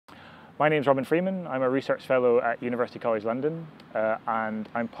My name's Freeman. I'm a research fellow at University College London, and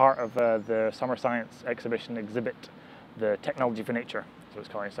I'm part of the summer science exhibition exhibit, the Technology for Nature, is what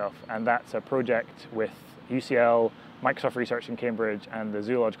it's calling itself. And that's a project with UCL, Microsoft Research in Cambridge, and the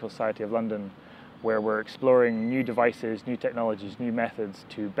Zoological Society of London, where we're exploring new devices, new technologies, new methods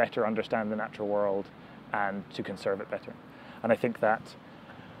to better understand the natural world and to conserve it better. And I think that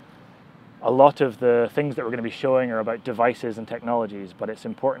a lot of the things that we're going to be showing are about devices and technologies, but it's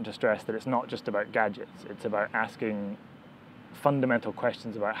important to stress that it's not just about gadgets. It's about asking fundamental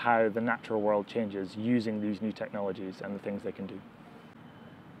questions about how the natural world changes using these new technologies and the things they can do.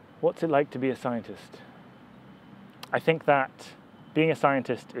 What's it like to be a scientist? I think that being a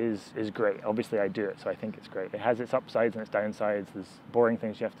scientist is great. Obviously I do it, so I think it's great. It has its upsides and its downsides. There's boring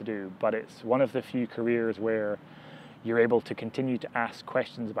things you have to do, but it's one of the few careers where you're able to continue to ask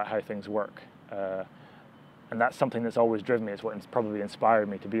questions about how things work. And that's something that's always driven me. It's what probably inspired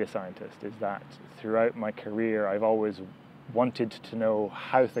me to be a scientist, is that throughout my career I've always wanted to know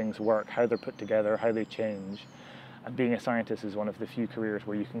how things work, how they're put together, how they change. And being a scientist is one of the few careers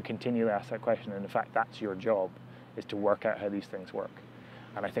where you can continually ask that question, and in fact that's your job, is to work out how these things work.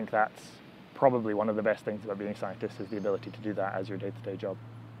 And I think that's probably one of the best things about being a scientist, is the ability to do that as your day-to-day job.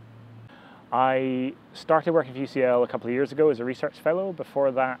 I started working for UCL a couple of years ago as a research fellow.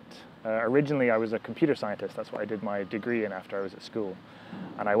 Before that, originally I was a computer scientist. That's what I did my degree in after I was at school.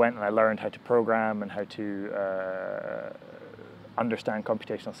 And I went and I learned how to program and how to understand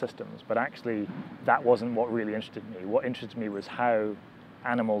computational systems. But actually, that wasn't what really interested me. What interested me was how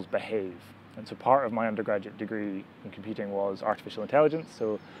animals behave. And so part of my undergraduate degree in computing was artificial intelligence,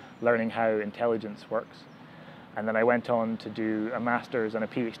 so learning how intelligence works. And then I went on to do a master's and a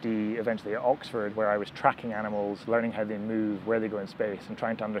PhD eventually at Oxford, where I was tracking animals, learning how they move, where they go in space, and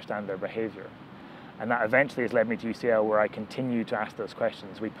trying to understand their behavior. And that eventually has led me to UCL, where I continue to ask those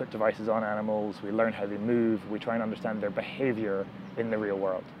questions. We put devices on animals, we learn how they move, we try and understand their behavior in the real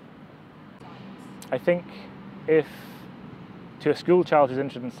world. I think if, to a school child who's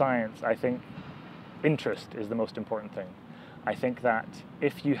interested in science, I think interest is the most important thing. I think that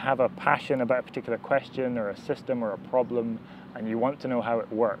if you have a passion about a particular question or a system or a problem and you want to know how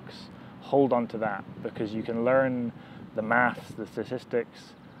it works, hold on to that, because you can learn the maths, the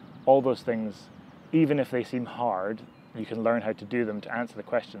statistics, all those things. Even if they seem hard, you can learn how to do them to answer the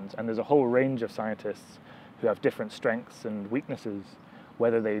questions. And there's a whole range of scientists who have different strengths and weaknesses,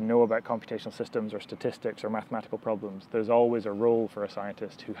 whether they know about computational systems or statistics or mathematical problems. There's always a role for a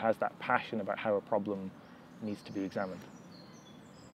scientist who has that passion about how a problem needs to be examined.